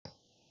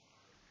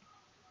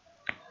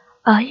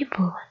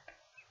ආයුබෝවන්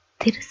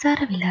තිරසාර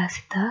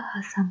විලාසිතා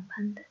හා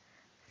සම්බන්ධ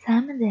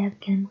සෑම දෙයක්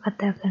ගැනම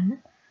කතා කරන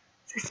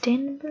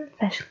සස්ටේනබල්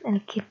ෆැෂන්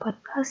LK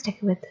පොඩ්කාස්ට්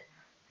එක වෙත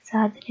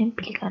සාදරයෙන්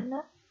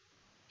පිළිගන්නවා.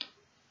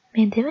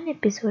 මේ දෙවන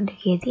එපිසෝඩ්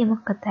එකේදී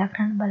මම කතා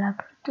කරන්න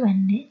බලාපොරොත්තු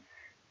වෙන්නේ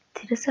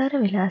තිරසාර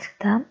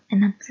විලාසිතා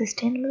එනම්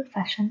සස්ටේනබල්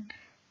ෆැෂන්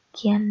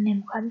කියන්නේ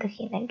මොකක්ද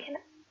කියන එක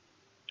ගැන.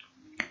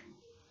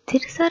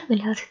 තිරසාර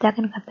විලාසිතා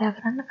ගැන කතා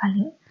කරන්න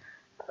කලින්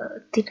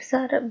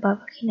තිරසාර බව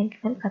කියන එක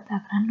ගැන කතා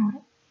කරන්න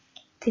ඕනේ.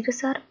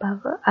 තිරසාර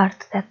බව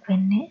අර්ථ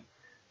දක්වන්නේ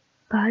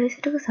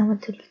පාරිසරික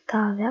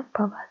සමතුලිතතාවයක්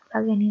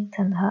පවත්වා ගැනීම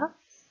සඳහා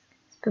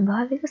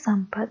ස්වභාවික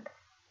සම්පත්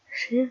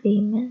ක්ෂය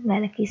වීමෙන්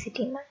වැළකී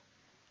සිටීමයි.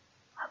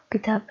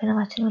 අපිට වෙන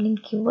වචන වලින්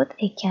කිව්වොත්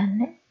ඒ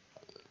කියන්නේ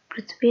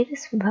පෘථිවියේ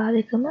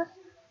ස්වභාවිකම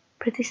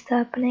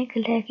ප්‍රතිස්ථාපනය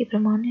කළ හැකි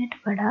ප්‍රමාණයට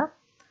වඩා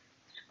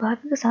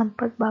ස්වභාවික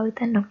සම්පත් භාවිත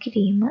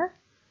නොකිරීම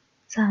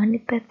සාමාන්‍ය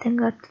පැත්තෙන්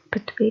ගත්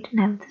පෘථිවියට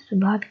නැවත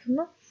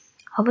ස්වභාවිකම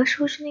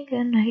අවශෝෂණය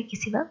කරන්න හැකි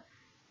කිසිවක්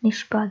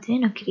නිෂ්පාදනය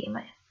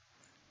නොකිරීමයි.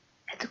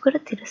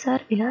 එතකොට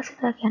තිරසාර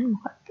විලාසිතා කියන්නේ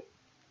මොකක්ද?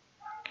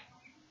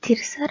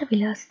 තිරසාර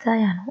විලාසිතා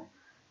යනු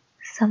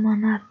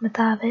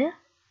සමානාත්මතාවය,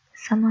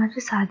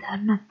 සමාජ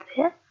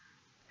සාධාරණත්වය,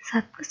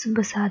 සත්ව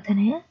සුභ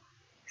සාධනය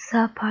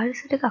සහ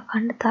පාරිසරික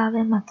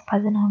අඛණ්ඩතාවය මත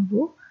පදනම්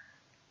වූ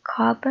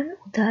කාබන්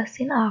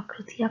උදාසීන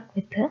ආකෘතියක්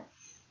වෙත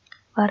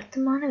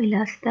වර්තමාන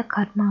විලාසිතා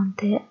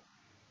කර්මාන්තය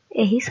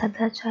එහි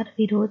සදාචාර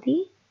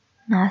විරෝධී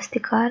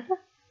නාස්තිකාර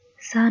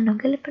සහ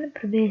නොගැලපෙන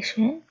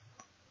ප්‍රවේශයෙන්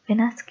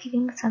වෙනස්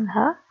කිරීම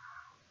සඳහා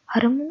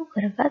අරමුණු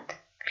කරගත්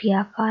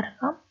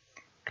ක්‍රියාකාරකම්,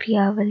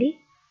 ක්‍රියාවලි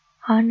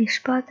හා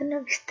නිෂ්පාදන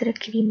විස්තර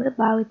කිරීමට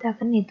භාවිත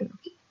කරන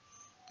යෙදුමකි.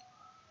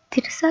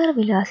 තිරසාර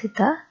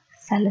විලාසිතා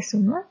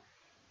සැලසුම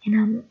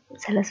එනම්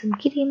සැලසුම්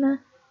කිරීම,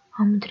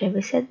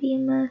 අමුද්‍රව්‍ය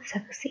සැදීම,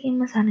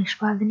 සැකසීම සහ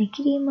නිෂ්පාදනය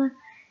කිරීම,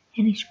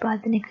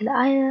 නිෂ්පාදනය කළ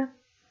අය,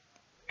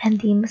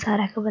 ඇඳීම සහ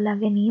රැකවලා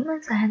ගැනීම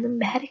සහ හැඳුම්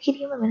බැහැර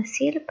කිරීම වෙන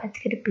සියලු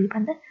පැතිකඩ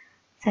පිළිබඳ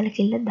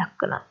සැලකිල්ල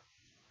දක්වනවා.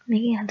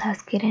 මේකෙන්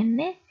අදහස්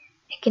කරන්නේ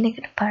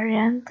එකිනෙකට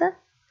පර්යාන්ත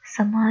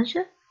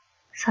සමාජ,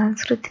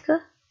 සංස්කෘතික,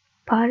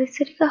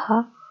 පාරිසරික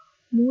හා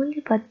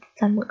මූල්‍ය පද්ධති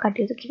සමග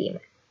කටයුතු කිරීම.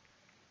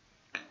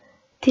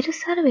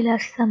 තිරසාර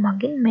විලාසිතා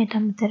මගින් මෙයට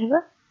අමතරව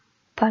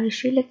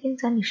පරිශීලකයන්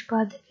සහ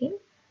නිෂ්පාදකයන්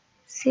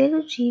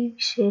සියලු ජීවි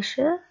විශේෂ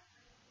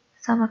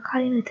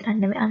සමකාලීන විතරක්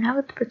නෙවෙයි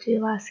අනාගත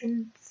පෘථිවි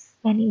වාසීන්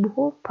වැනි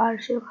බොහෝ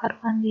පාර්ශ්වික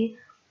කරුවන්ගේ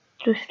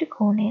දෘෂ්ටි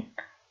කෝණයෙන්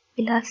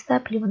විලාසිතා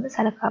පිළිබඳ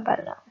සලකා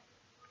බලනවා.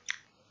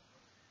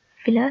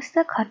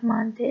 විලාසිතා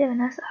කර්මාන්තයේ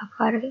වෙනස්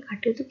ආකාරයකින්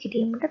කටයුතු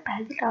කිරීමට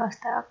පැහැදිලි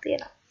අවස්ථාවක්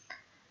තියෙනවා.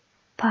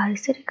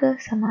 පාරිසරික,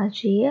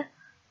 සමාජීය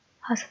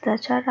හා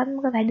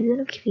සදාචාරාත්මක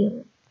වැඩිදියුණු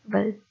කිරීම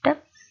වලට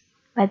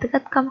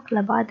වැදගත්කමක්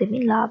ලබා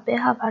දෙමින් ලාභය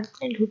හා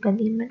වර්ධනය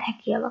ලුහුබැඳීමට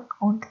හැකියාවක්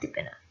ඔවුන්ට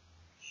තිබෙනවා.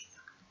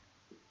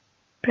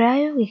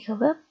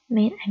 ප්‍රායෝගිකව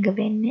මේ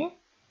ඇඟවෙන්නේ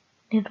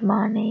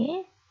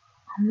නිර්මාණයේ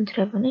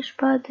අමුද්‍රව්‍ය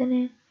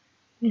නිෂ්පාදනය,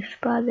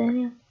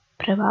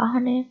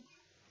 ප්‍රවාහනය,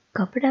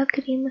 කපඩා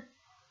කිරීම,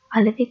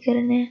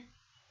 අලෙවිකරණය,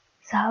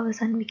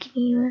 සහවසන්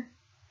විකිණීම,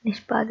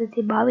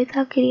 නිෂ්පාදිතය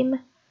භාවිතා කිරීම,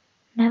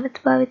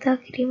 නැවත භාවිතා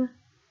කිරීම,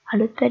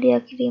 අලුත්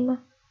වැඩියා කිරීම,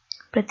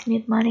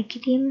 ප්‍රතිනිර්මාණය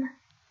කිරීම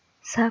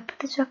සහ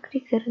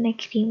ප්‍රතිචක්‍රීකරණය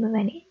කිරීම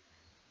වැනි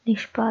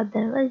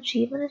නිෂ්පාදනවල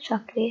ජීවන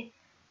චක්‍රයේ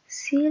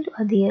සියලු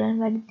අදියරන්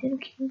වැඩිදියුණු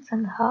කිරීම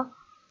සඳහා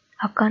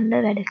අඛණ්ඩ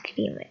වැඩ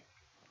කිරීමයි.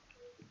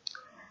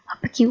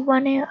 අපි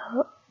කිව්වනේ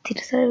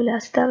තිරසාර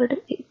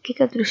විලාසිතාවලට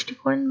එක දෘෂ්ටි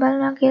කෝණයෙන්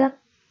බලනවා කියලා.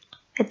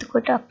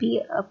 එතකොට අපි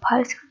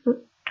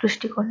පාරිසරික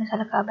දෘෂ්ටි කෝණයෙන්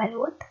සලකා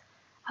බැලුවොත්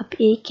අපි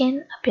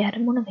ඒකෙන් අපි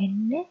අරමුණ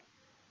වෙන්නේ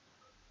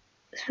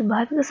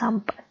ස්වභාවික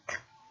සම්පත්.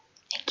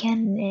 ඒ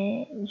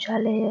කියන්නේ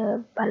ජලය,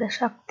 බල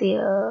ශක්තිය,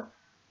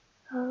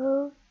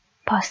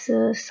 පස,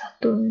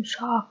 සතුන්,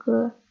 ශාක,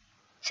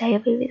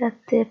 ජෛව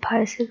විවිධත්වය,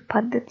 පාරිසරික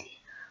පද්ධති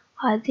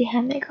ආදී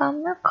හැම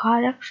එකක්ම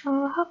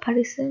කාර්යක්ෂමව හා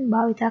පරිස්සමින්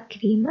භාවිතා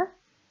කිරීම.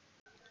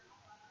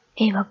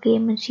 ඒ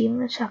වගේම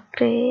ජීවන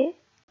චක්‍රයේ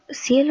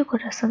සියලු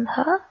කොටස්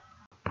සඳහා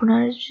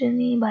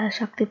පුනර්ජනනීය බල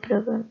ශක්ති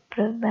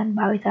ප්‍රබලයන්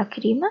භාවිතා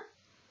කිරීම.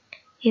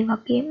 ඒ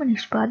වගේම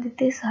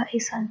නිෂ්පාදිතය සහ ඒ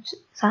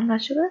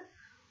සංරචක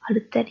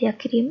අලුත් වැඩියා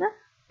කිරීම,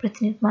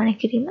 ප්‍රතිනිර්මාණය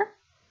කිරීම,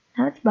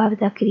 නැවත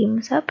භාවිතා කිරීම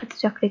සහ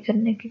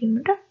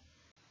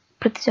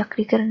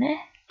ප්‍රතිචක්‍රීකරණය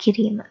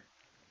කිරීම.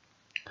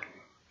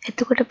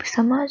 එතකොට අපි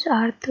සමාජ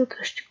ආර්ථික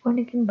දෘෂ්ටි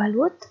කෝණයකින්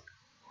බලුවොත්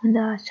හොඳ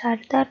ආචාර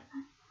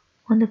ධර්ම,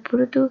 හොඳ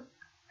පුරුදු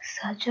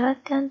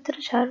සජාත්‍යන්තර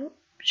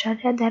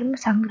චර්යා ධර්ම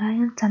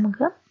සංග්‍රහයන්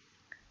සමග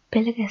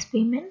පෙළ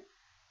ගැස්වීමෙන්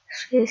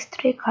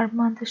ශ්‍රේෂ්ඨ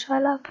කර්මාන්ත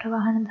ශාලා,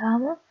 ප්‍රවාහන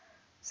දාම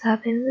සහ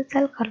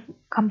වෙළඳසල්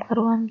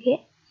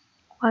කම්කරුවන්ගේ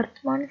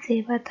වර්තමාන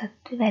සේවා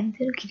තත්ත්වය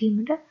වැඩිදියුණු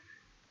කිරීමට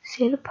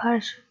සියලු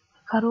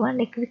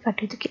පාර්ශ්වකරුවන් එක්ව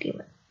කටයුතු කිරීම.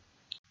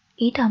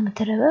 ඊට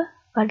අමතරව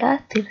වඩා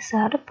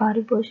තිරසාර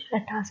පාරිභෝගික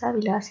රටා සහ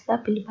විලාසිතා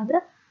පිළිබඳ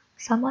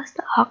සමස්ත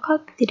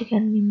ආකල්ප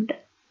දිරිගැන්වීමට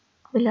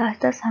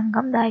විලාසිතා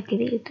සංගම් දායක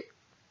විය යුතුයි.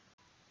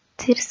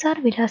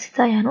 තිරසාර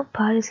විලාසිතා යනු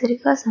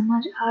පාරිසරික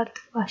සමාජ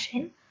ආර්ථික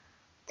වශයෙන්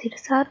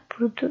තිරසාර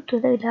පුරුදු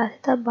තුළ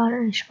විලාසිතා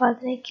භාණ්ඩ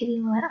නිෂ්පාදනය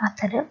කිරීම වන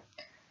අතර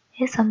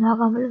එය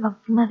සමාගම්වල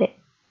වගකීම වේ.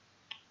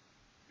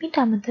 මීට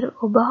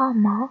අමතරව ඔබ හා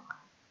මා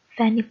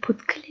වැනි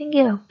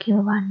පුද්ගලයන්ගේ වගකීම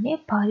වන්නේ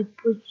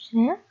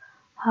පරිපූජනය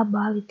හා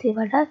භාවිතය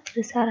වඩා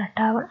තිරසාර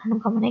රටාවන්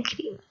අනුගමනය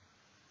කිරීම.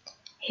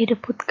 එයට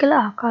පුද්ගල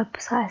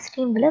ආකල්ප සහ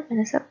හැසිරීම් වල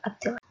වෙනසක්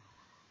අත්‍යවශ්‍යයි.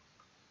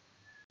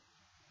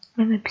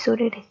 මෙම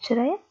එපිසෝඩයට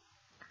එච්චරයි.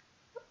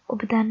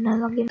 ඔබ දන්නා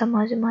වගේ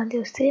සමාජ මාධ්‍ය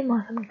ඔස්සේ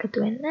මා සමග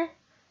එකතු වෙන්න.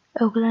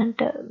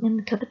 ඔයගලන්ට මෙම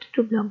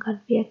තොරතුරු බ්ලොග්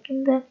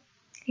අඩවියකින්ද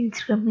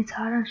ඉන්ස්ටාග්‍රෑම්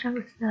සාරාංශයක්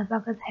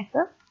ලබා ගත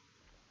හැකියි.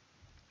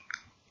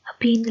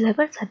 අපි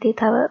ඉඳලා සතියේ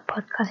තව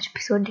පොඩ්කාස්ට්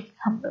එපිසෝඩ්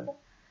එකකින් හම්බෙමු.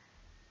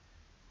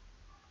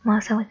 මා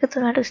සමග එකතු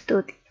වුණාට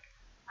ස්තුතියි.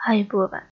 ආයුබෝවන්.